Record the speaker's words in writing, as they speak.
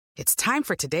It's time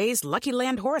for today's Lucky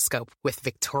Land horoscope with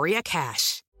Victoria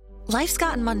Cash. Life's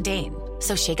gotten mundane,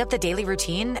 so shake up the daily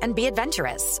routine and be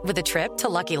adventurous with a trip to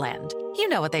Lucky Land. You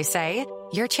know what they say,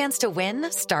 your chance to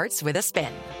win starts with a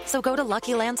spin. So go to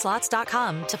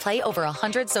LuckyLandSlots.com to play over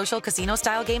 100 social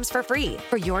casino-style games for free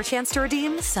for your chance to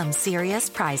redeem some serious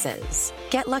prizes.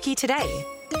 Get lucky today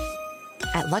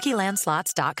at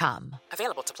LuckyLandSlots.com.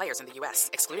 Available to players in the U.S.,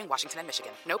 excluding Washington and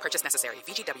Michigan. No purchase necessary.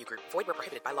 VGW Group. Void where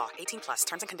prohibited by law. 18+.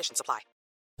 Terms and conditions apply.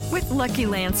 With Lucky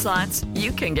Land Slots,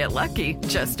 you can get lucky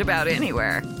just about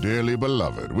anywhere. Dearly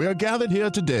beloved, we are gathered here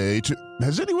today to...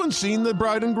 Has anyone seen the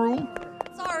bride and groom?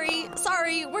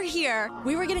 Sorry, we're here.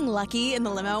 We were getting lucky in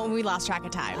the limo and we lost track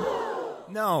of time.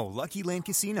 No, Lucky Land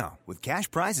Casino, with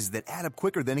cash prizes that add up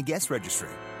quicker than a guest registry.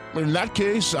 In that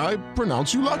case, I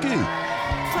pronounce you lucky.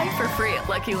 Play for free at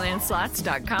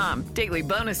LuckyLandSlots.com. Daily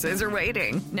bonuses are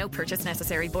waiting. No purchase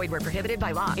necessary. Void where prohibited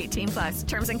by law. 18+.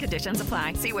 Terms and conditions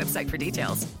apply. See website for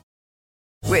details.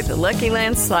 With the Lucky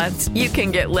Land Slots, you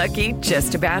can get lucky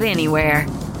just about anywhere.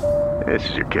 This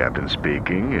is your captain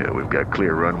speaking. We've got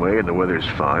clear runway and the weather's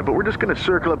fine, but we're just going to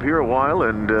circle up here a while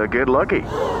and get lucky.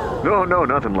 No,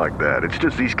 nothing like that. It's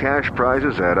just these cash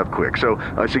prizes add up quick. So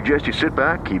I suggest you sit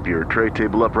back, keep your tray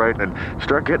table upright, and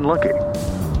start getting lucky.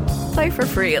 Play for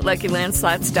free at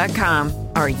LuckyLandSlots.com.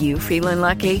 Are you feeling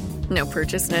lucky? No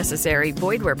purchase necessary.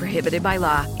 Void where prohibited by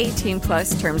law.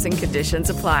 18+ terms and conditions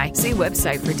apply. See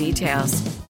website for details.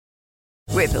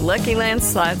 With the Lucky Land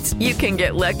Slots, you can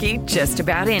get lucky just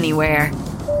about anywhere.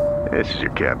 This is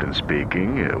your captain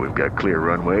speaking. We've got clear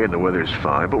runway and the weather's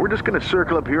fine, but we're just going to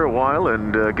circle up here a while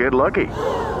and get lucky.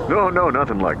 No,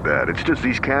 nothing like that. It's just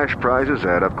these cash prizes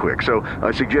add up quick. So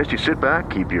I suggest you sit back,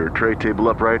 keep your tray table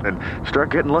upright, and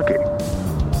start getting lucky.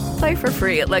 Play for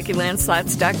free at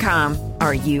LuckyLandSlots.com.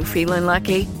 Are you feeling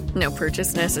lucky? No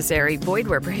purchase necessary. Void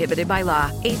where prohibited by law.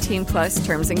 18+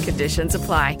 terms and conditions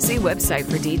apply. See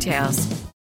website for details.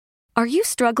 Are you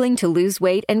struggling to lose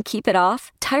weight and keep it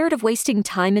off? Tired of wasting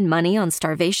time and money on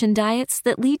starvation diets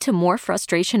that lead to more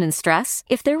frustration and stress?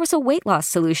 If there was a weight loss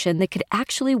solution that could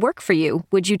actually work for you,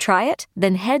 would you try it?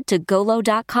 Then head to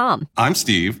Golo.com. I'm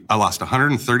Steve. I lost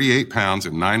 138 pounds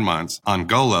in 9 months on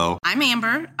Golo. I'm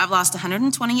Amber. I've lost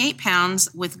 128 pounds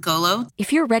with Golo.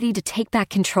 If you're ready to take back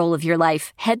control of your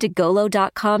life, head to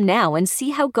Golo.com now and see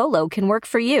how Golo can work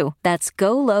for you. That's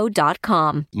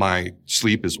Golo.com. My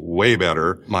sleep is way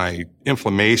better. My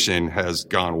inflammation has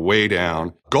gone way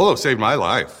down. Golo saved my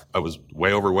life. I was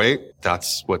way overweight.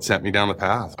 That's what sent me down the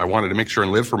path. I wanted to make sure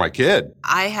and live for my kid.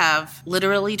 I have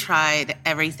literally tried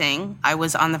everything. I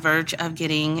was on the verge of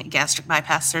getting gastric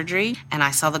bypass surgery, and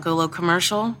I saw the Golo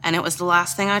commercial, and it was the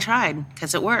last thing I tried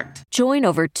because it worked. Join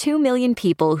over 2 million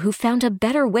people who found a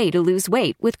better way to lose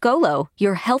weight with Golo.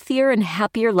 Your healthier and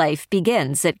happier life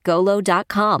begins at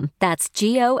Golo.com. That's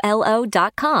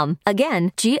Golo.com.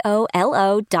 Again,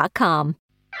 Golo.com.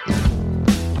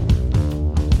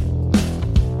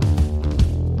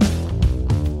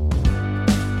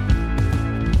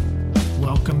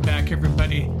 Welcome back,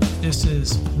 everybody. This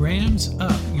is Rams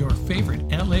Up, your favorite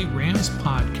LA Rams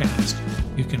podcast.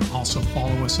 You can also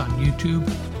follow us on YouTube.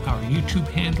 Our YouTube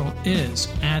handle is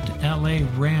at LA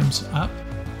Rams Up.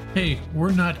 Hey,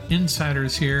 we're not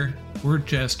insiders here. We're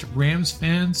just Rams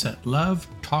fans that love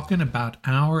talking about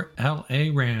our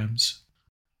LA Rams.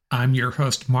 I'm your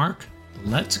host, Mark.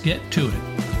 Let's get to it.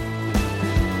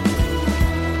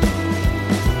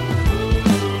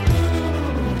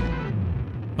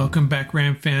 Welcome back,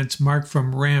 Ram fans. Mark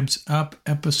from Rams Up,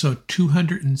 episode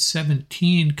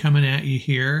 217 coming at you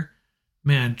here.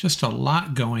 Man, just a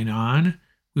lot going on.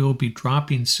 We will be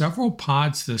dropping several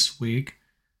pods this week.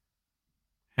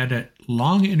 Had a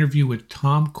long interview with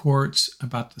Tom Courts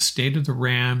about the state of the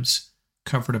Rams.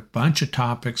 Covered a bunch of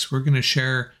topics. We're going to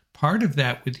share part of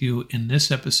that with you in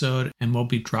this episode, and we'll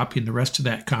be dropping the rest of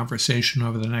that conversation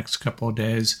over the next couple of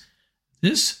days.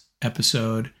 This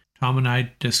episode, Tom and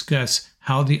I discuss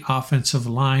how the offensive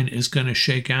line is going to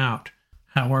shake out,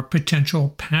 how our potential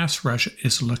pass rush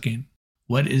is looking,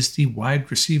 what is the wide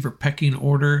receiver pecking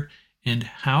order, and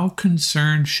how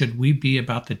concerned should we be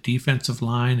about the defensive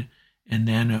line. And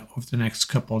then over the next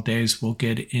couple of days, we'll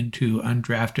get into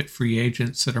undrafted free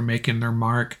agents that are making their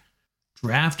mark,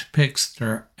 draft picks that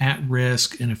are at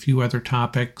risk, and a few other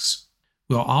topics.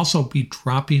 We'll also be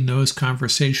dropping those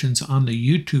conversations on the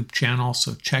YouTube channel,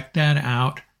 so check that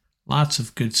out. Lots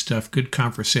of good stuff, good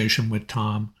conversation with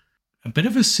Tom. A bit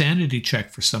of a sanity check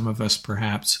for some of us,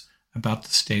 perhaps, about the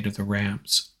state of the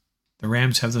Rams. The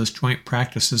Rams have those joint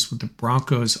practices with the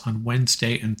Broncos on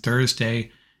Wednesday and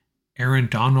Thursday. Aaron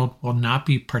Donald will not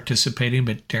be participating,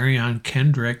 but Darion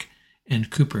Kendrick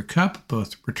and Cooper Kupp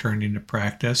both returning to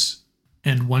practice.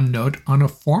 And one note on a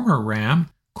former Ram,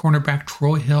 cornerback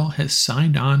Troy Hill has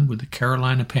signed on with the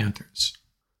Carolina Panthers.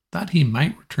 Thought he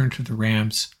might return to the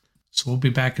Rams. So we'll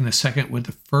be back in a second with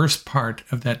the first part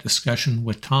of that discussion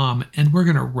with Tom. And we're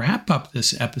going to wrap up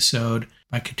this episode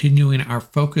by continuing our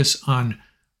focus on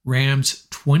Rams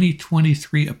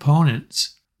 2023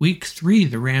 opponents. Week 3,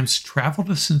 the Rams travel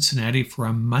to Cincinnati for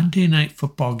a Monday Night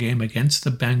Football game against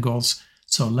the Bengals.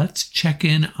 So let's check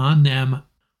in on them,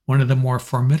 one of the more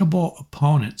formidable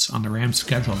opponents on the Rams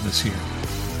schedule this year.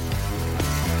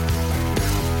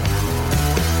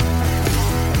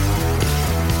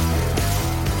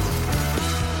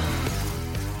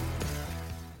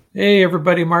 Hey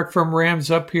everybody, Mark from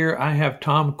Rams Up here. I have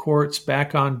Tom Courts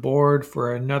back on board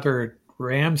for another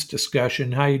Rams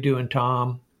discussion. How you doing,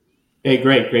 Tom? Hey,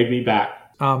 great to be back.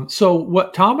 So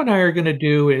what Tom and I are going to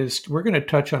do is we're going to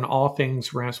touch on all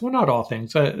things Rams. Well, not all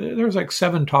things. There's like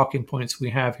 7 talking points we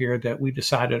have here that we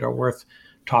decided are worth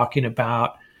talking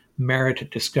about, merit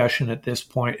discussion at this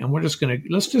point. And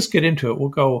let's just get into it. We'll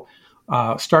go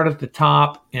start at the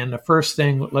top. And the first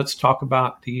thing, let's talk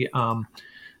about the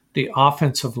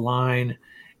offensive line.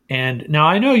 And now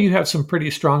I know you have some pretty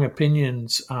strong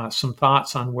opinions, some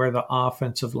thoughts on where the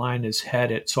offensive line is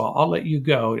headed. So I'll let you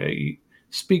go.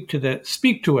 Speak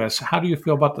to us. How do you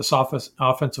feel about this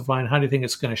offensive line? How do you think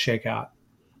it's going to shake out?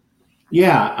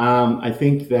 Yeah, I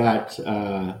think that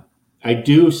I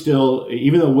do still,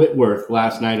 even though Whitworth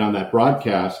last night on that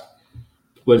broadcast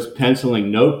was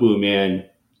penciling Noteboom in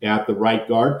at the right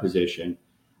guard position,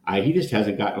 he just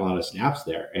hasn't gotten a lot of snaps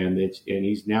there, and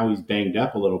he's banged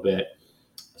up a little bit.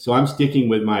 So I'm sticking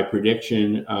with my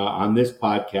prediction on this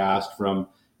podcast from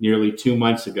nearly 2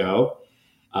 months ago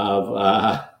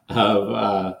of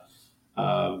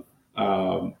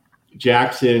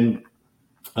Jackson,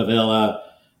 Avila,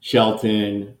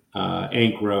 Shelton,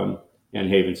 Ankrum, and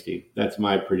Havenstein. That's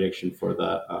my prediction for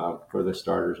the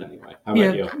starters anyway. How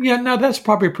about you? Yeah, no, that's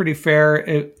probably pretty fair.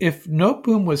 If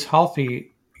Noteboom was healthy,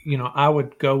 I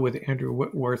would go with Andrew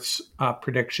Whitworth's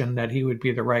prediction that he would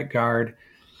be the right guard.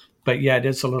 But yeah, it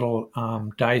is a little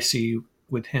dicey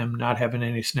with him not having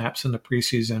any snaps in the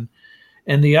preseason.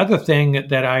 And the other thing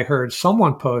that I heard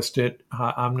someone posted,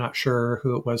 I'm not sure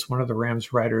who it was, one of the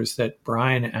Rams writers, that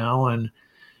Brian Allen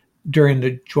during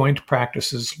the joint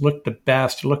practices looked the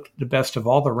best of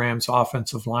all the Rams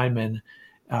offensive linemen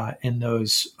in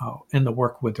the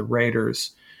work with the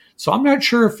Raiders. So I'm not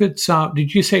sure if it's,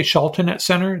 did you say Shelton at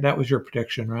center? That was your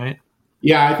prediction, right?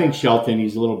 Yeah, I think Shelton,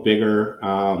 he's a little bigger.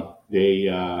 And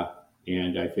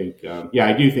I think,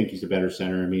 I do think he's a better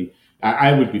center. I mean,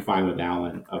 I would be fine with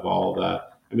Allen of all the,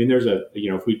 I mean, there's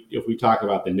if we talk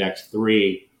about the next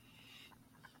 3,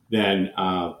 then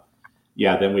we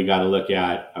got to look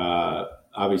at,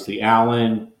 obviously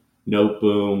Allen,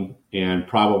 Noteboom, and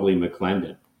probably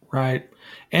McClendon. Right.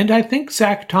 And I think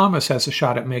Zach Thomas has a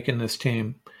shot at making this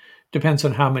team. Depends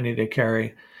on how many they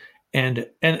carry. And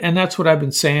that's what I've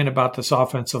been saying about this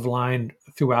offensive line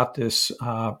throughout this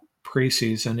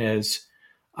preseason is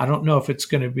I don't think it's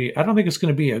going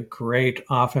to be a great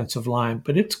offensive line,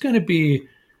 but it's going to be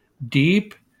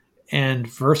deep and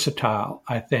versatile,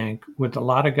 I think, with a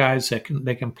lot of guys that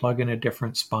they can plug into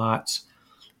different spots.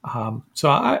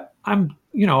 So I'm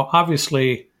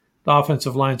obviously the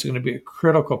offensive line is going to be a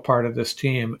critical part of this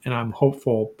team, and I'm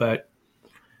hopeful, but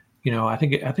I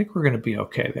think we're going to be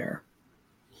okay there.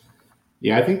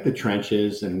 Yeah, I think the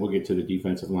trenches, and we'll get to the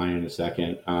defensive line in a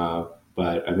second,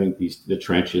 but I think the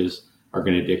trenches are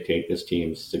going to dictate this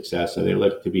team's success. So they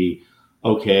look to be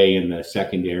okay in the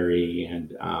secondary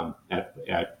and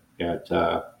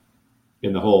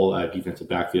in the whole defensive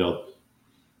backfield.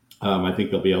 I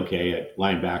think they'll be okay at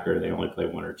linebacker. They only play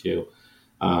 1 or 2.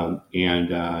 And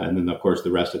then, of course,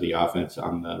 the rest of the offense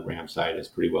on the Rams side is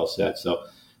pretty well set. So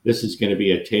this is going to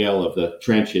be a tale of the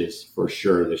trenches for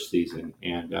sure this season,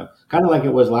 and kind of like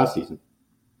it was last season.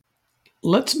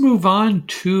 Let's move on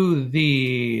to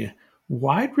the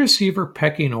wide receiver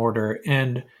pecking order.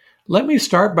 And let me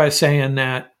start by saying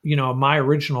that, my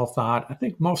original thought, I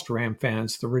think most Ram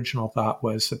fans, the original thought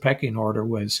was the pecking order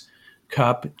was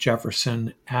Kupp,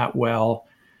 Jefferson, Atwell,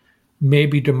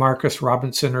 maybe DeMarcus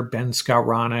Robinson or Ben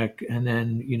Skowronek, and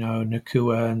then,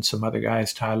 Nacua and some other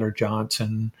guys, Tyler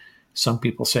Johnson. Some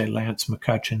people say Lance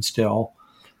McCutcheon still.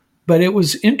 But it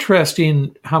was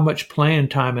interesting how much playing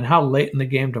time and how late in the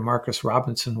game DeMarcus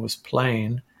Robinson was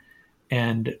playing,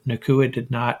 and Nacua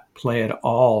did not play at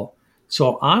all.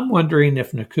 So I'm wondering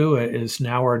if Nacua is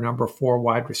now our number 4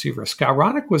 wide receiver.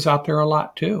 Skowronek was out there a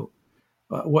lot too.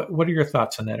 What are your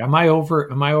thoughts on that? Am I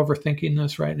overthinking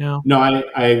this right now? No,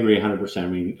 I agree 100%. I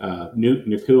mean,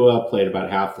 Nacua played about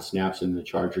half the snaps in the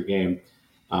Charger game.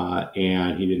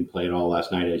 and he didn't play at all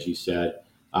last night, as you said,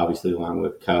 obviously along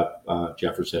with Cup,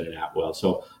 Jefferson, and Atwell.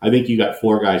 So I think you got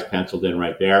 4 guys penciled in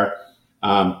right there.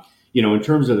 In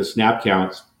terms of the snap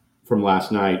counts from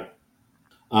last night,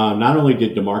 not only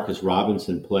did Demarcus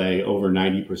Robinson play over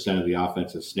 90% of the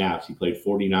offensive snaps, he played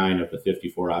 49 of the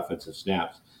 54 offensive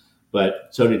snaps, but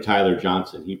so did Tyler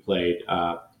Johnson. He played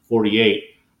 48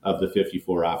 of the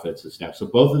 54 offensive snaps. So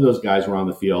both of those guys were on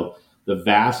the field the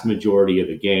vast majority of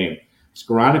the game.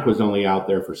 Skoranek was only out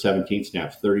there for 17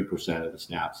 snaps, 30% of the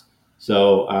snaps.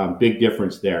 So big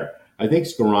difference there. I think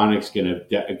Skoranek's going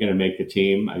to make the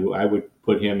team. I would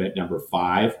put him at number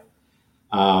 5.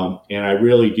 And I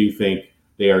really do think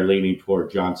they are leaning toward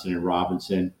Johnson and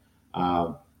Robinson.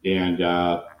 So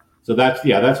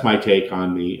that's my take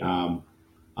on the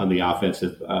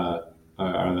offensive.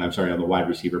 On the wide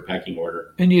receiver pecking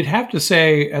order. And you'd have to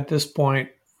say at this point,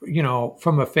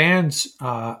 from a fan's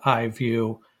eye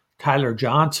view, Tyler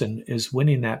Johnson is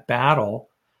winning that battle.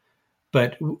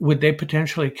 But would they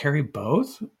potentially carry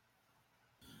both?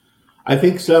 I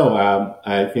think so.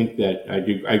 I think that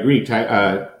I agree.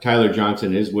 Tyler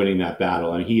Johnson is winning that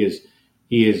battle, and he is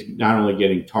not only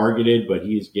getting targeted, but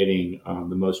he is getting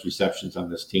the most receptions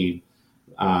on this team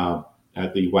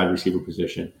at the wide receiver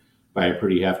position by a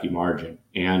pretty hefty margin,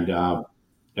 and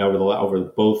over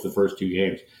both the first 2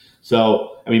 games.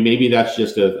 So, maybe that's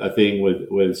just a thing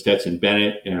with Stetson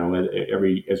Bennett.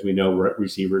 As we know,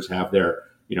 receivers have their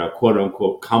quote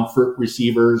unquote comfort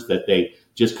receivers that they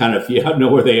just kind of know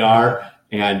where they are,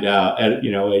 and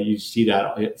you see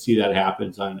that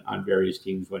happens on various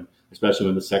teams especially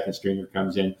when the second stringer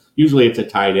comes in. Usually it's a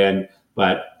tight end,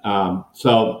 but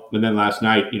and then last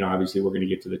night, obviously we're going to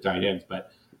get to the tight ends,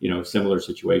 but similar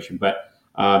situation. But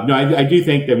no, I do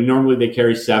think that normally they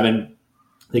carry 7.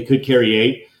 They could carry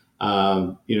 8.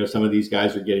 Some of these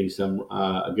guys are getting some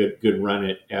a good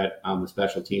run at on the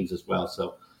special teams as well.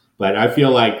 So, but I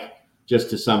feel like, just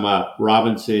to sum up,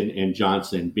 Robinson and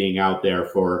Johnson being out there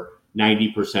for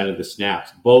 90% of the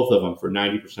snaps, both of them for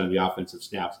 90% of the offensive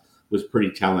snaps, was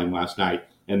pretty telling last night.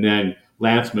 And then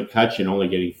Lance McCutcheon only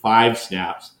getting 5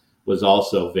 snaps was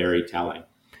also very telling.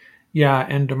 Yeah,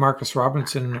 and Demarcus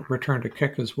Robinson returned a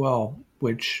kick as well,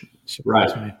 which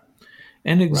surprised me.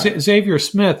 And Xavier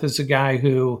Smith is a guy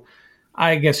who,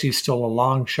 I guess he's still a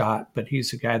long shot, but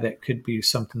he's a guy that could be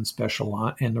something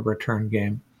special in the return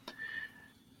game.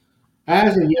 He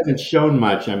hasn't shown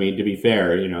much. To be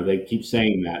fair, they keep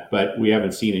saying that, but we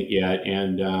haven't seen it yet.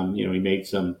 And, he made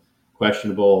some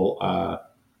questionable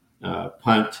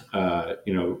punt,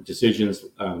 decisions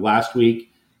last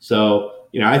week. So,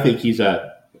 I think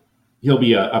he'll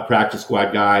be a practice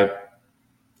squad guy,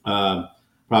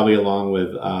 probably along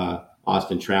with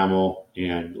Austin Trammell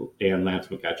and Lance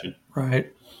McCutcheon.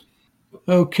 Right.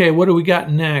 Okay, what do we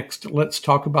got next? Let's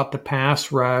talk about the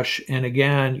pass rush. And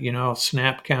again,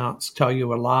 snap counts tell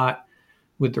you a lot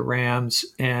with the Rams.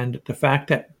 And the fact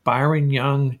that Byron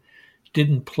Young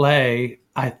didn't play,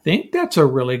 I think that's a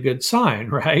really good sign,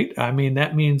 right?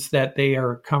 That means that they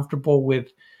are comfortable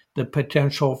with the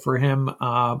potential for him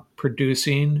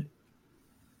producing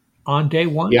on day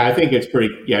one. Yeah, I think it's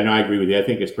pretty. Yeah, no, I agree with you. I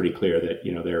think it's pretty clear that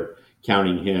they're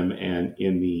counting him and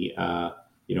in the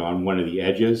on one of the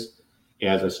edges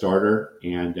as a starter,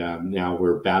 and now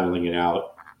we're battling it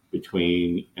out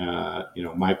between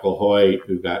Michael Hoyt,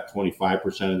 who got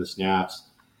 25% of the snaps,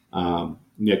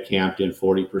 Nick Hampton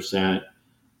 40%,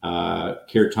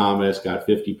 Keir Thomas got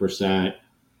 50%,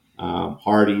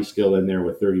 Hardy still in there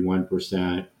with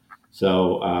 31%.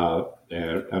 So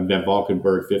Ben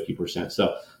Valkenburg 50%.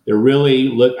 So they're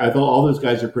really I thought all those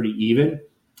guys are pretty even,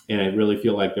 and I really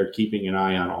feel like they're keeping an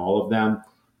eye on all of them.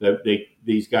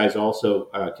 These guys also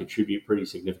contribute pretty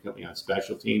significantly on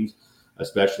special teams,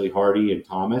 especially Hardy and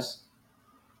Thomas.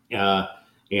 And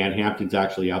Hampton's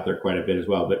actually out there quite a bit as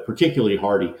well, but particularly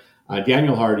Hardy.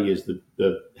 Daniel Hardy is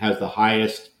has the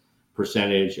highest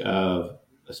percentage of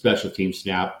special team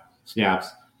snaps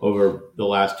over the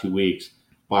last 2 weeks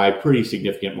by a pretty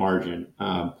significant margin.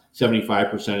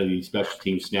 75% of the special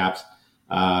team snaps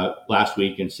last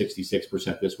week and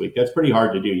 66% this week. That's pretty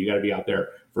hard to do. You got to be out there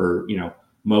for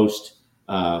most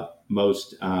of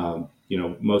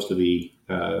the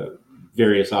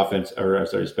various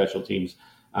special teams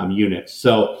units.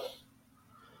 So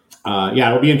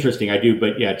it'll be interesting. I do,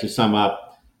 but to sum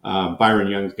up, Byron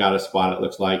Young's got a spot, it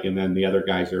looks like, and then the other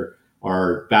guys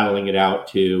are battling it out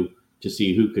to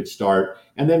see who could start,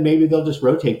 and then maybe they'll just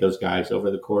rotate those guys over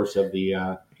the course of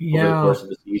the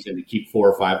season to keep 4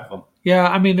 or 5 of them.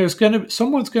 Yeah,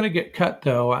 someone's gonna get cut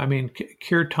though.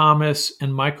 Keir Thomas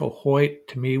and Michael Hoyt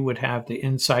to me would have the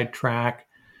inside track.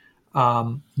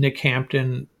 Nick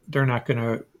Hampton, they're not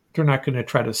gonna to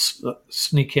try to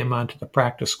sneak him onto the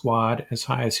practice squad as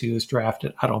high as he was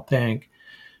drafted, I don't think.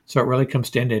 So it really comes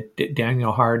down to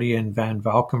Daniel Hardy and Van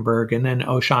Valkenburg, and then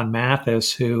O'Shawn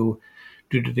Mathis, who,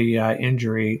 due to the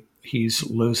injury, he's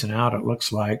losing out, it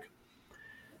looks like.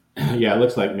 Yeah, it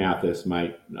looks like Mathis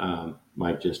might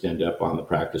just end up on the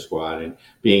practice squad, and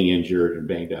being injured and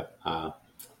banged up,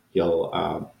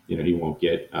 he'll he won't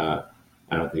get. I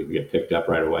don't think he'll get picked up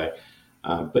right away.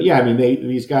 But yeah, I mean,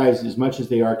 these guys, as much as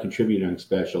they are contributing on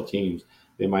special teams,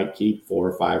 they might keep 4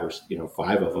 or 5 or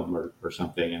 5 of them or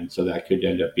something, and so that could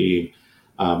end up being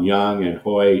Young and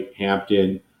Hoyt,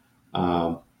 Hampton,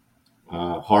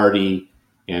 Hardy,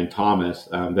 and Thomas.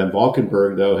 Van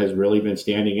Valkenburg, though, has really been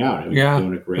standing out. He's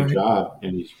doing a great job,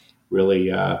 and he's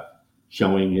really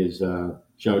showing his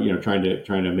trying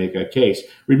to make a case.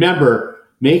 Remember,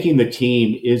 making the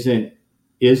team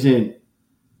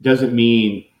doesn't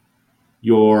mean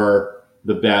you're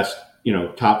the best,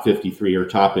 top 53 or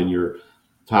top in your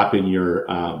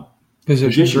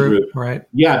position group, right?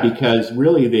 Yeah, because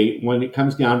really when it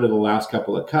comes down to the last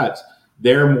couple of cuts,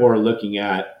 they're more looking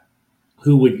at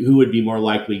who would be more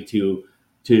likely to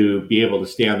be able to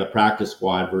stay on the practice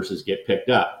squad versus get picked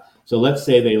up. So let's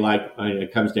say they when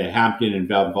it comes to Hampton and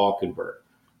Van Valkenburg,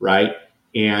 right?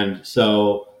 And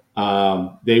so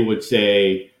they would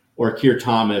say, or Keir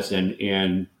Thomas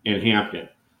and Hampton,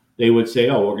 they would say,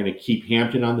 oh, we're going to keep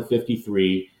Hampton on the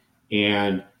 53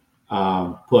 and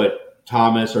put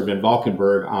Thomas or Van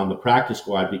Valkenburg on the practice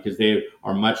squad because they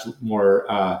are much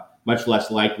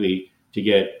less likely to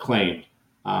get claimed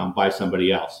by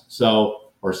somebody else.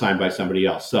 Or signed by somebody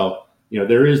else. So,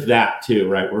 there is that too,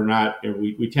 right?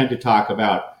 We tend to talk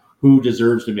about who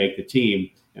deserves to make the team,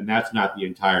 and that's not the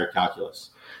entire calculus.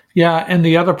 Yeah. And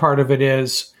the other part of it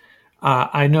is,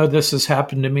 I know this has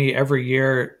happened to me every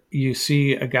year. You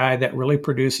see a guy that really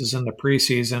produces in the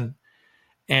preseason,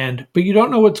 but you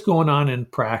don't know what's going on in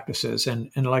practices. And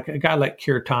like a guy like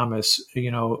Keir Thomas,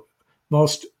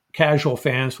 most casual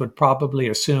fans would probably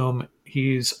assume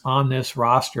he's on this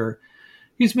roster.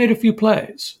 He's made a few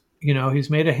plays. He's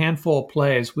made a handful of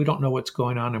plays. We don't know what's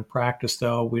going on in practice,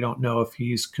 though. We don't know if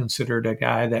he's considered a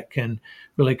guy that can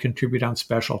really contribute on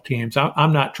special teams.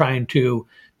 I'm not trying to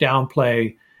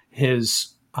downplay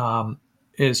his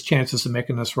chances of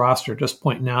making this roster, just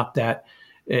pointing out that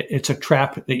it's a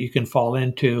trap that you can fall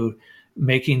into,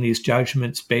 making these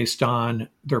judgments based on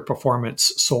their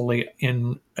performance solely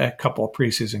in a couple of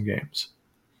preseason games.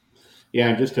 Yeah,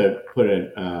 and just to put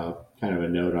a kind of a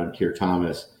note on Keir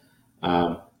Thomas,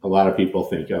 a lot of people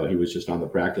think, he was just on the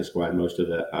practice squad most of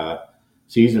the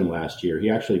season last year. He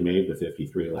actually made the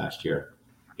 53 last year,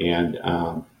 and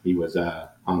he was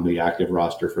on the active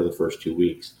roster for the first 2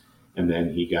 weeks, and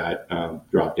then he got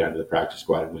dropped down to the practice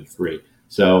squad in week 3.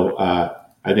 So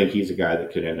I think he's a guy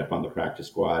that could end up on the practice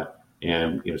squad,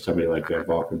 and somebody like Van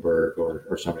Valkenburg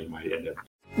or somebody might end up.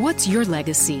 What's your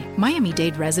legacy?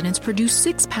 Miami-Dade residents produce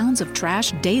 6 pounds of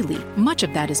trash daily. Much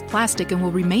of that is plastic and will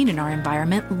remain in our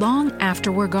environment long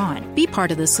after we're gone. Be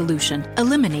part of the solution.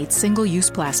 Eliminate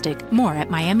single-use plastic. More at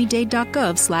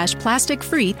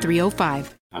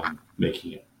miamidade.gov/plasticfree305.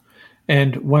 Making it.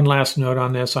 And one last note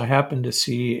on this, I happened to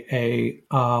see a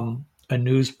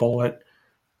news bullet.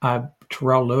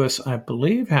 Terrell Lewis, I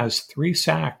believe, has 3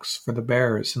 sacks for the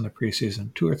Bears in the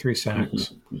preseason, 2 or 3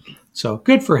 sacks. So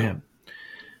good for him.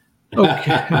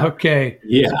 Okay.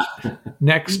 Yeah.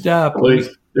 Next up, well,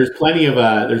 there's plenty of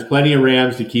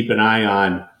Rams to keep an eye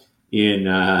on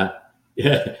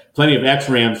plenty of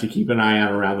ex-Rams to keep an eye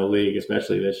on around the league,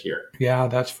 especially this year. Yeah,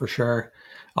 that's for sure.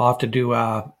 I'll have to do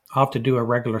a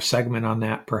regular segment on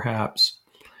that, perhaps.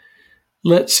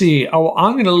 Let's see. Oh,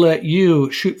 I'm going to let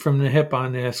you shoot from the hip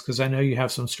on this because I know you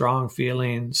have some strong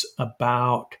feelings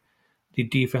about the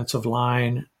defensive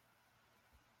line.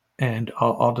 And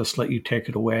I'll just let you take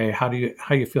it away. How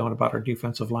you feeling about our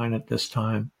defensive line at this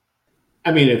time?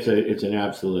 I mean, it's an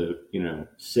absolute,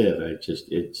 sieve.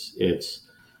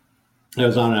 I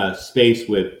was on a space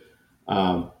with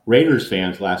Raiders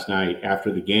fans last night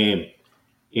after the game,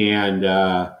 and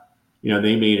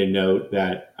they made a note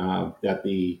that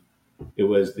the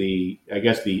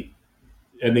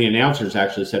announcers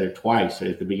actually said it twice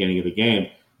at the beginning of the game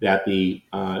that it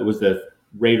was the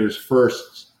Raiders'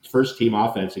 first team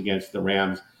offense against the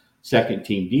Rams' second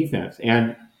team defense.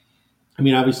 And I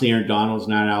mean, obviously Aaron Donald's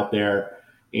not out there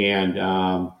and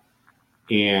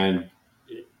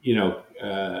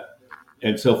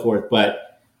so forth.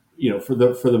 But, for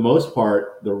the most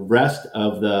part, the rest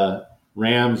of the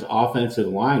Rams offensive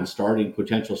line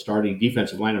potential starting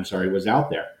defensive line, was out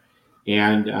there.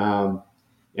 And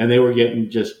they were getting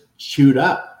just chewed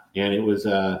up. And it was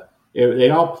they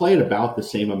all played about the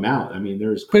same amount. I mean,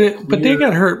 but they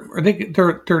got hurt.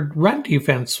 Their run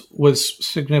defense was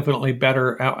significantly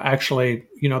better. Actually,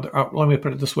 let me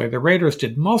put it this way: the Raiders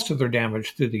did most of their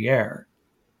damage through the air.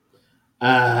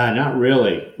 Not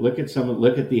really. Look at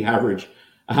the average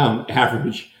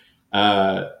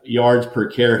yards per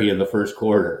carry in the first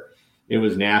quarter. It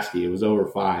was nasty. It was over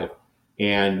 5,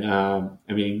 and I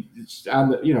mean, it's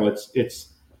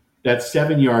that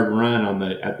 7-yard run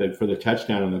for the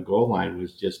touchdown on the goal line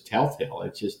was just telltale.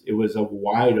 It was a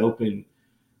wide open,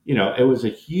 it was a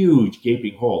huge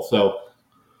gaping hole. So,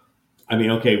 I mean,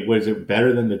 okay, was it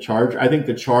better than the Chargers? I think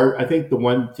the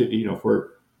one to, if we're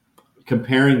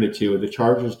comparing the two, the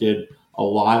Chargers did a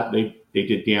lot. They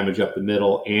did damage up the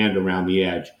middle and around the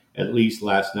edge. At least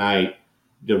last night,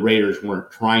 the Raiders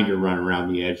weren't trying to run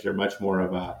around the edge. They're much more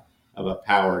of a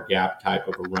power gap type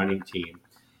of a running team.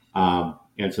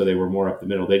 And so they were more up the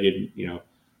middle. They didn't,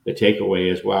 the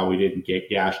takeaway is, wow, we didn't get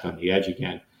gashed on the edge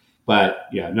again. But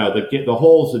yeah, no, the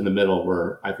holes in the middle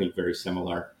were, I think, very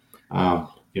similar.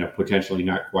 Potentially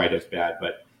not quite as bad,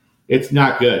 but it's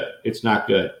not good. It's not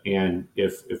good. And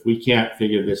if we can't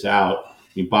figure this out, I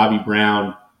mean, Bobby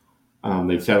Brown,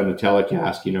 they said on the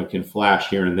telecast, can flash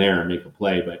here and there and make a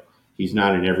play, but he's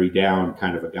not an every down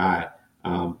kind of a guy.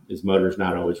 His motor's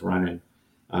not always running.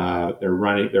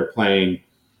 They're playing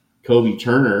Kobe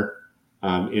Turner,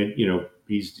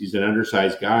 he's an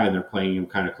undersized guy, and they're playing him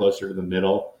kind of closer to the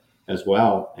middle as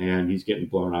well, and he's getting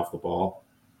blown off the ball.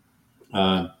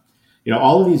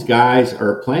 All of these guys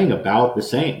are playing about the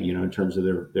same, in terms of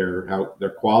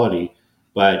their quality,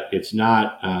 but it's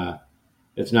not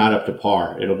up to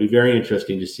par. It'll be very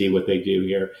interesting to see what they do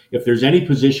here. If there's any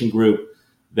position group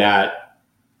that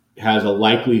has a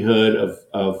likelihood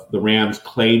of the Rams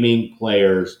claiming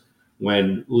players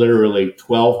when literally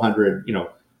 1,200,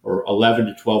 or 11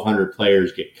 to 1,200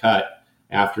 players get cut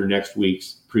after next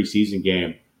week's preseason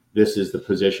game, this is the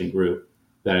position group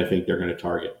that I think they're going to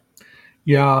target.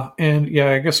 Yeah, and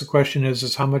I guess the question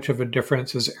is how much of a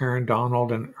difference is Aaron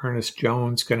Donald and Ernest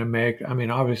Jones going to make? I mean,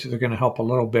 obviously they're going to help a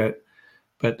little bit,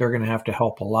 but they're going to have to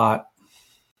help a lot.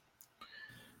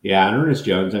 Yeah, and Ernest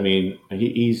Jones, I mean,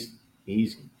 he's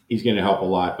going to help a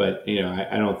lot, but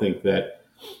I don't think that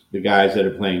the guys that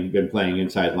have been playing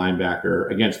inside linebacker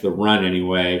against the run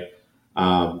anyway,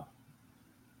 Roseboom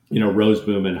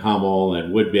and Hummel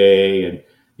and Woodbay and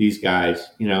these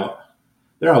guys,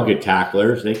 they're all good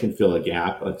tacklers. They can fill a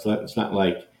gap. It's not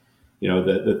like,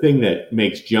 the thing that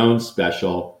makes Jones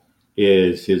special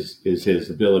is his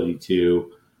ability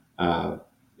to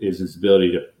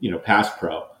pass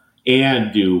pro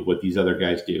and do what these other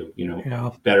guys do,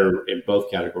 better in both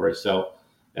categories. So,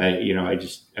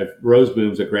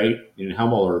 Roseboom's a great, and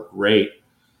Hummel are great,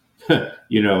 kind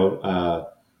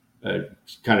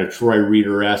of Troy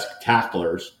Reader-esque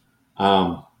tacklers.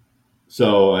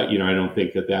 So I don't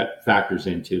think that factors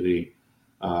into the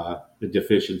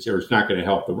deficiency, or it's not going to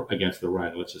help against the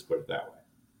run. Let's just put it that way.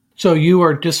 So you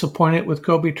are disappointed with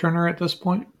Kobe Turner at this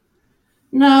point?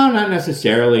 No, not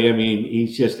necessarily. I mean,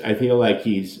 I feel like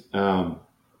if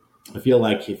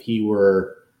he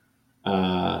were,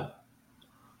 I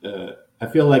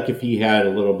feel like if he had a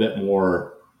little bit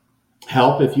more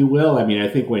help, if you will. I mean, I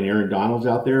think when Aaron Donald's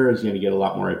out there, he's going to get a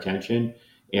lot more attention,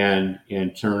 and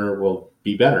Turner will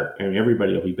be better. I mean,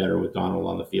 everybody will be better with Donald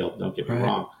on the field. Don't get me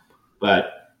wrong,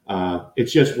 but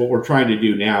it's just what we're trying to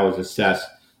do now is assess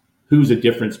who's a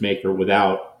difference maker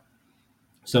without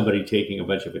somebody taking a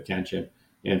bunch of attention.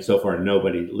 And so far,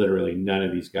 literally none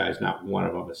of these guys, not one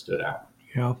of them has stood out.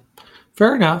 Yeah,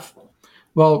 fair enough.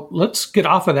 Well, let's get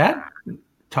off of that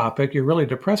topic. You're really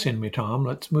depressing me, Tom.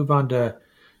 Let's move on to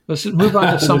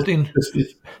something.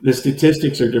 The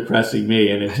statistics are depressing me,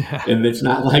 and it's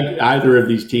not like either of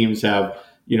these teams have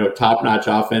top-notch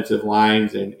offensive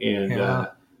lines and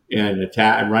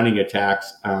attack and running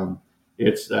attacks.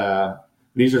 These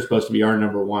are supposed to be our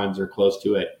number ones or close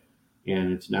to it,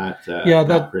 and it's not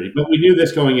not pretty. But we knew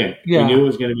this going in. Yeah. We knew it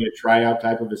was going to be a tryout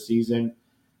type of a season,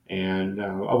 and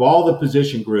of all the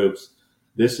position groups,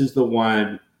 this is the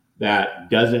one that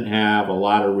doesn't have a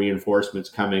lot of reinforcements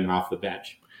coming off the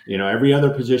bench. Every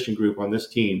other position group on this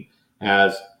team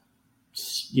has,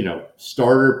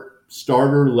 starter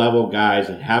level guys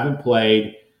that haven't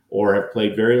played or have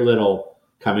played very little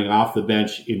coming off the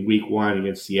bench in week 1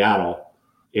 against Seattle,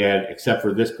 and except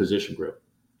for this position group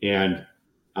and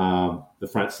the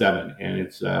front 7. And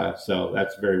it's so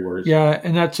that's very worrisome. Yeah,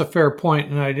 and that's a fair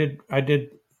point. And I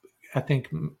think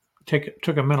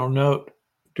took a mental note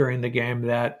during the game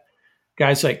that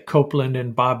guys like Copeland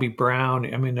and Bobby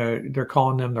Brown, I mean, they're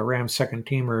calling them the Rams second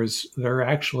teamers. They're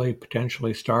actually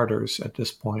potentially starters at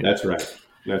this point. That's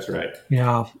right.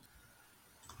 Yeah.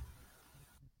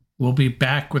 We'll be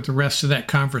back with the rest of that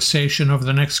conversation over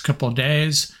the next couple of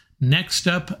days. Next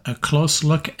up, a close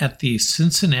look at the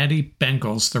Cincinnati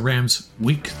Bengals, the Rams'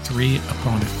 Week 3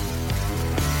 opponent.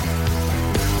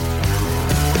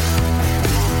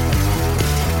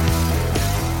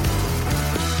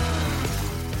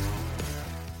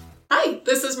 Hi,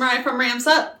 this is Mariah from Rams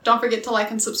Up. Don't forget to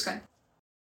like and subscribe.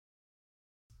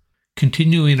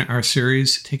 Continuing our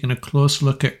series, taking a close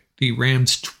look at the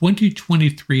Rams'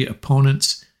 2023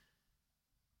 opponents,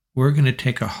 we're going to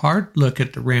take a hard look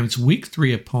at the Rams' Week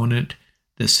 3 opponent,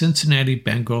 the Cincinnati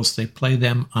Bengals. They play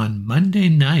them on Monday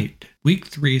night, Week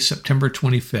 3, September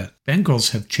 25th.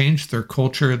 Bengals have changed their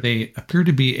culture. They appear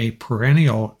to be a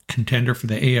perennial contender for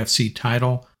the AFC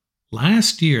title.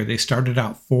 Last year, they started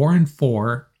out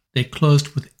 4-4. They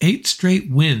closed with 8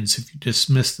 straight wins if you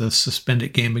dismiss the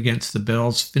suspended game against the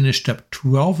Bills, finished up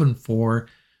 12-4,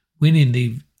 winning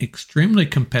the extremely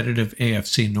competitive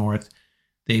AFC North.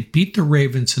 They beat the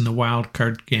Ravens in the wild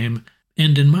card game,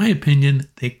 and in my opinion,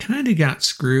 they kind of got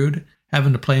screwed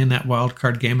having to play in that wild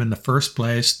card game in the first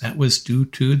place. That was due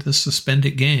to the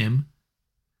suspended game.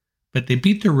 But they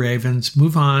beat the Ravens,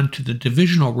 move on to the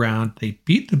divisional round. They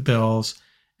beat the Bills,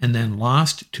 and then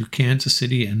lost to Kansas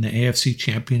City in the AFC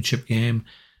Championship game.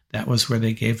 That was where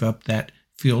they gave up that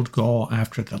field goal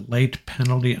after the late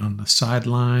penalty on the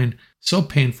sideline. So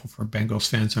painful for Bengals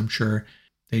fans, I'm sure.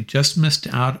 They just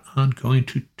missed out on going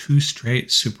to 2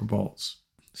 straight Super Bowls.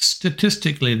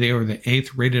 Statistically, they were the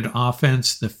 8th rated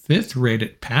offense, the 5th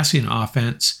rated passing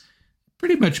offense,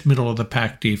 pretty much middle of the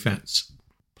pack defense.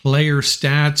 Player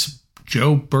stats,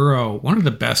 Joe Burrow, one of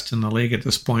the best in the league at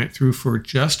this point, threw for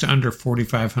just under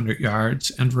 4,500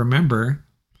 yards. And remember,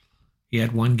 he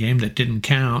had one game that didn't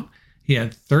count. He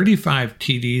had 35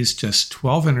 TDs, just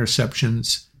 12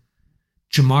 interceptions.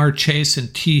 Jamar Chase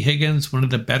and T. Higgins, one of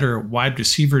the better wide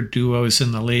receiver duos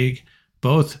in the league,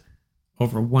 both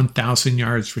over 1,000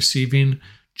 yards receiving.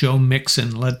 Joe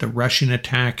Mixon led the rushing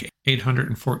attack,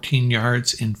 814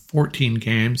 yards in 14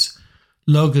 games.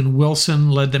 Logan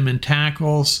Wilson led them in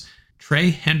tackles.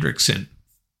 Trey Hendrickson,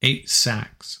 8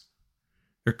 sacks.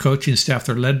 Their coaching staff,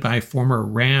 they're led by former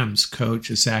Rams coach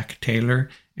Zach Taylor,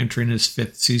 entering his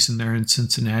 5th season there in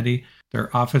Cincinnati. Their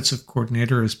offensive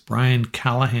coordinator is Brian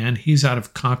Callahan. He's out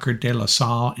of Concord de La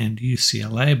Salle and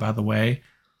UCLA, by the way.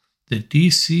 The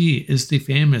DC is the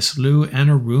famous Lou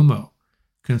Anarumo,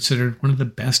 considered one of the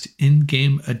best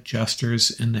in-game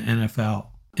adjusters in the NFL.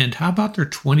 And how about their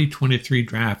 2023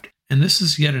 draft? And this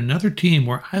is yet another team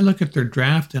where I look at their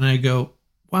draft and I go,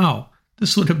 wow,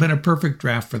 this would have been a perfect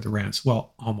draft for the Rams.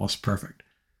 Well, almost perfect.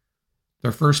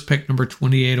 Their first pick, number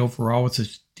 28 overall, was a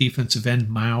defensive end,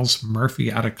 Myles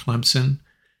Murphy out of Clemson.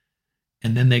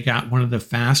 And then they got one of the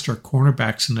faster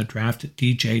cornerbacks in the draft,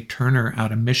 DJ Turner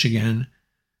out of Michigan,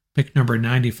 pick number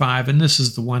 95. And this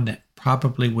is the one that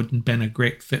probably wouldn't have been a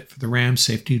great fit for the Rams,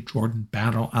 safety Jordan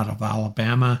Battle out of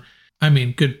Alabama. I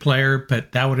mean, good player,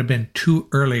 but that would have been too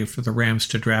early for the Rams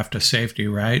to draft a safety,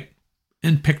 right?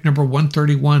 And pick number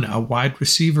 131, a wide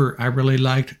receiver I really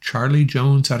liked, Charlie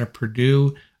Jones out of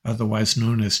Purdue, otherwise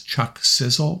known as Chuck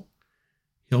Sizzle.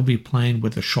 He'll be playing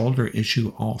with a shoulder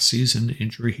issue all season,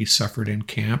 injury he suffered in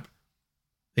camp.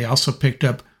 They also picked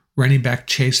up running back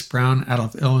Chase Brown out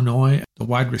of Illinois, the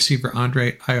wide receiver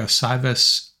Andre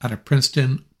Iosivas out of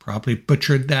Princeton, probably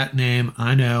butchered that name,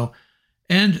 I know.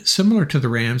 And similar to the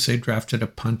Rams, they drafted a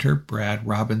punter, Brad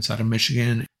Robbins out of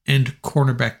Michigan, and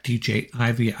cornerback DJ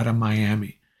Ivey out of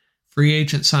Miami. Free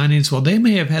agent signings, well, they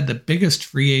may have had the biggest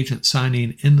free agent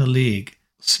signing in the league,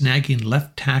 snagging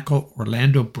left tackle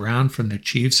Orlando Brown from the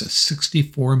Chiefs, a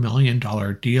 $64 million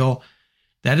deal.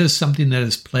 That is something that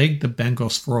has plagued the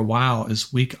Bengals for a while,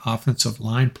 is weak offensive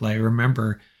line play.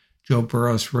 Remember, Joe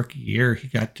Burrow's rookie year, he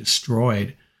got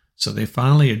destroyed. So they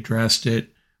finally addressed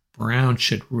it. Brown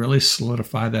should really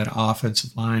solidify that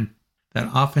offensive line.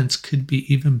 That offense could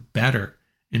be even better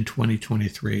in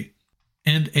 2023.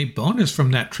 And a bonus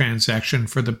from that transaction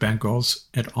for the Bengals,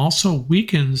 it also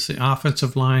weakens the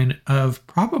offensive line of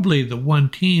probably the one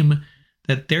team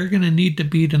that they're going to need to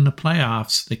beat in the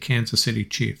playoffs, the Kansas City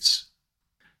Chiefs.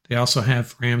 They also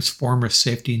have Rams former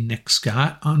safety Nick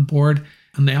Scott on board,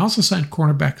 and they also signed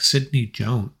cornerback Sidney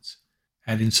Jones,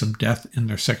 adding some depth in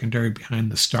their secondary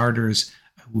behind the starters,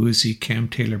 Woozy, Cam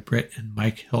Taylor-Britt, and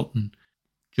Mike Hilton.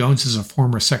 Jones is a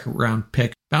former second-round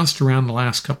pick, bounced around the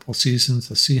last couple of seasons.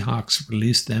 The Seahawks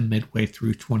released them midway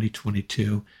through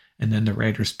 2022, and then the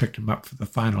Raiders picked him up for the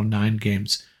final 9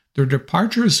 games. Their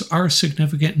departures are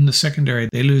significant in the secondary.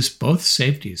 They lose both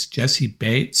safeties, Jesse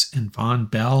Bates and Von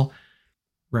Bell.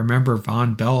 Remember,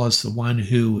 Von Bell is the one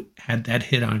who had that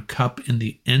hit on Kupp in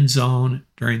the end zone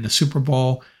during the Super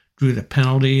Bowl, drew the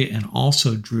penalty and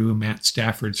also drew Matt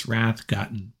Stafford's wrath,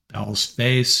 got in Bell's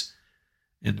face,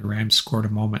 and the Rams scored a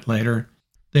moment later.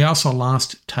 They also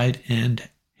lost tight end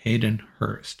Hayden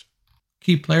Hurst.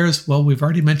 Key players, well, we've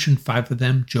already mentioned 5 of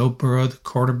them. Joe Burrow, the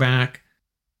quarterback.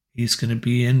 He's going to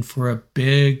be in for a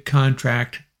big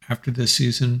contract after this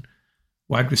season.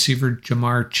 Wide receiver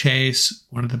Jamar Chase,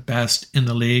 one of the best in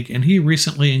the league, and he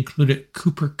recently included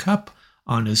Cooper Kupp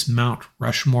on his Mount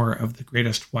Rushmore of the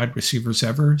greatest wide receivers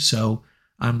ever. So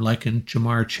I'm liking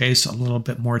Jamar Chase a little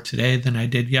bit more today than I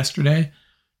did yesterday.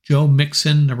 Joe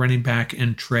Mixon, the running back,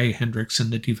 and Trey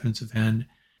Hendrickson, the defensive end.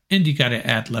 And you got to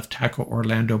add left tackle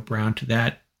Orlando Brown to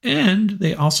that. And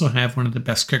they also have one of the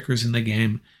best kickers in the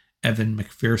game, Evan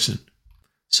McPherson.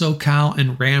 So Cal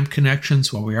and Ram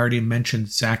connections, well, we already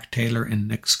mentioned Zach Taylor and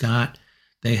Nick Scott.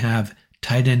 They have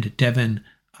tight end Devin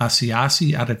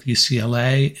Asiasi out of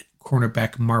UCLA,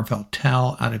 cornerback Marvell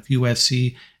Tell out of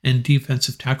USC, and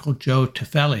defensive tackle Joe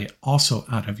Tefele, also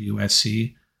out of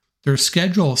USC. Their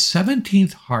schedule,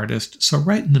 17th hardest, so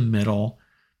right in the middle.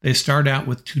 They start out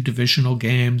with 2 divisional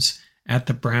games at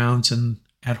the Browns and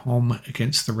at home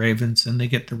against the Ravens. Then they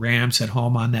get the Rams at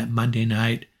home on that Monday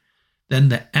night.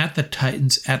 Then at the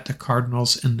Titans, at the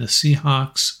Cardinals, and the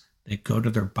Seahawks. They go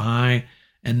to their bye.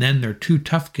 And then their 2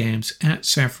 tough games at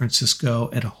San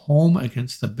Francisco, at home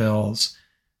against the Bills.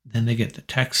 Then they get the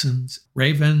Texans,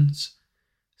 Ravens,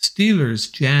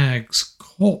 Steelers, Jags,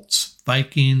 Colts,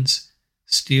 Vikings,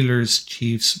 Steelers,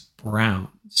 Chiefs,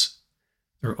 Browns.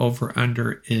 Their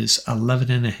over-under is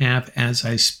 11.5 as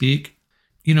I speak.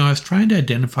 You know, I was trying to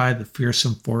identify the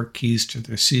fearsome 4 keys to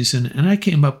their season, and I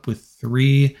came up with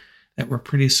 3 that were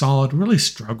pretty solid. Really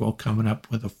struggle coming up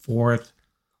with a 4th.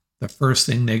 The first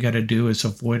thing they got to do is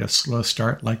avoid a slow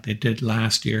start like they did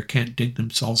last year. Can't dig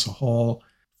themselves a hole.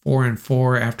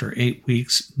 4-4 after 8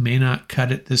 weeks may not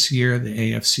cut it this year.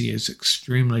 The AFC is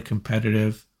extremely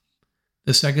competitive.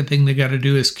 The second thing they got to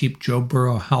do is keep Joe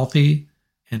Burrow healthy.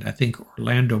 And I think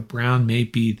Orlando Brown may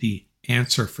be the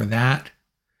answer for that.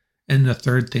 And the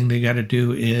third thing they got to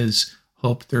do is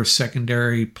hope their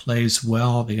secondary plays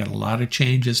well. They got a lot of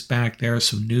changes back there,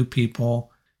 some new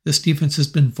people. This defense has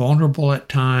been vulnerable at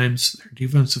times. Their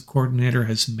defensive coordinator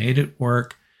has made it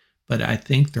work, but I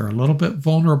think they're a little bit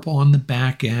vulnerable on the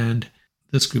back end.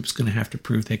 This group's going to have to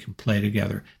prove they can play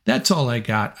together. That's all I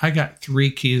got. I got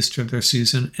 3 keys to their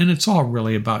season, and it's all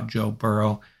really about Joe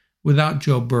Burrow. Without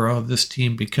Joe Burrow, this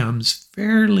team becomes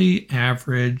fairly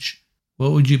average.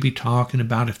 What would you be talking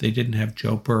about if they didn't have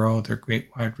Joe Burrow, their great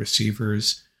wide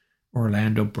receivers,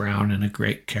 Orlando Brown, and a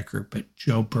great kicker? But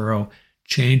Joe Burrow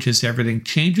changes everything,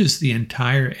 changes the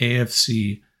entire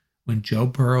AFC. When Joe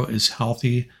Burrow is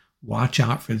healthy, watch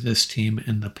out for this team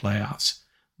in the playoffs.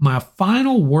 My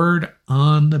final word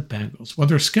on the Bengals. Well,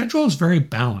 their schedule is very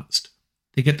balanced.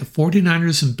 They get the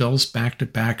 49ers and Bills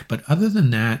back-to-back, but other than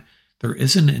that, there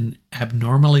isn't an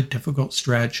abnormally difficult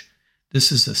stretch.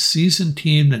 This is a seasoned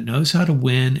team that knows how to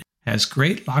win, has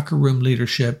great locker room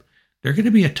leadership. They're going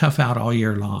to be a tough out all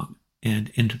year long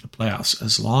and into the playoffs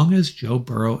as long as Joe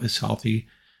Burrow is healthy,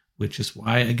 which is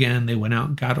why, again, they went out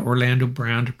and got Orlando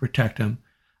Brown to protect him.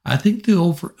 I think the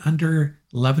over-under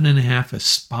 11.5 is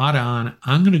spot on.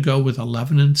 I'm going to go with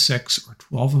 11-6 or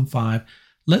 12-5.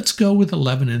 Let's go with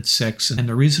 11-6. And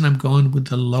the reason I'm going with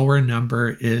the lower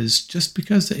number is just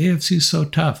because the AFC is so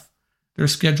tough. Their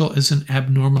schedule isn't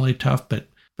abnormally tough, but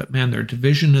man, their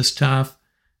division is tough.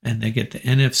 And they get the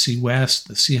NFC West,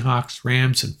 the Seahawks,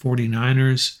 Rams, and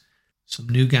 49ers. Some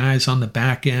new guys on the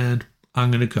back end.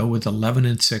 I'm going to go with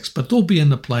 11-6, but they'll be in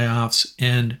the playoffs.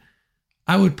 And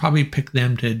I would probably pick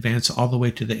them to advance all the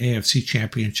way to the AFC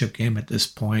Championship game at this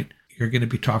point. You're going to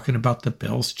be talking about the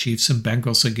Bills, Chiefs, and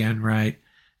Bengals again, right?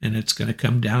 And it's going to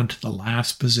come down to the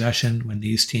last possession when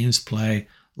these teams play.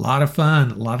 A lot of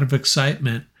fun, a lot of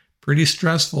excitement. Pretty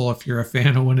stressful if you're a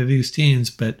fan of one of these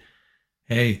teams, but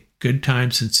hey, good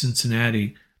times in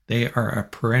Cincinnati. They are a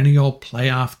perennial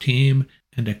playoff team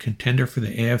and a contender for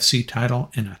the AFC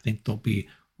title, and I think they'll be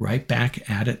right back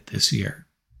at it this year.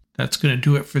 That's going to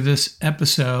do it for this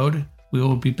episode. We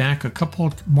will be back a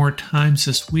couple more times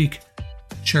this week,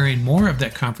 sharing more of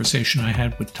that conversation I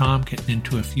had with Tom, getting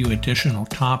into a few additional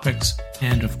topics,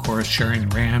 and of course sharing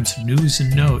Rams news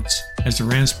and notes as the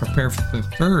Rams prepare for their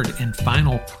third and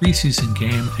final preseason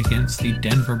game against the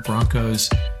Denver Broncos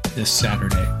this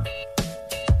Saturday.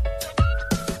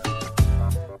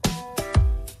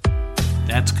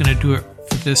 That's going to do it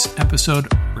for this episode.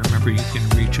 Remember, you can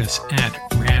reach us at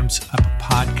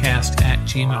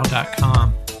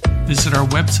ramsuppodcast@gmail.com. Visit our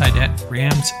website at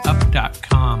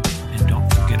ramsup.com. And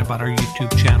don't forget about our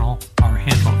YouTube channel. Our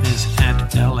handle is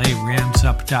at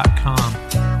LARamsUp.com.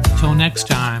 Till next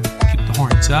time, keep the the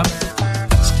horns up,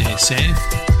 stay safe,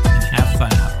 and have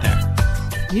fun out there.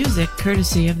 Music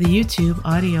courtesy of the YouTube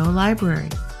Audio Library.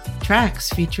 Tracks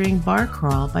featuring Bar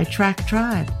Crawl by Track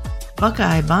Tribe,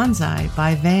 Buckeye Banzai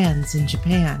by Vans in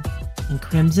Japan, and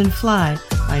Crimson Fly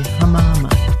by Huma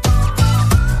Huma.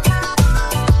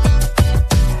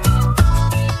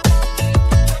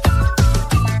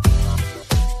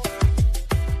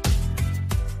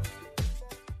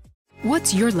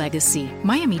 What's your legacy?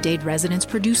 Miami-Dade residents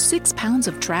produce 6 pounds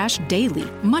of trash daily.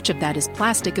 Much of that is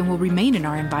plastic and will remain in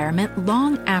our environment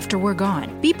long after we're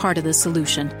gone. Be part of the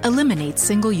solution. Eliminate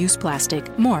single-use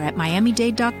plastic. More at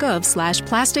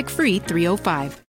miamidade.gov/plasticfree305.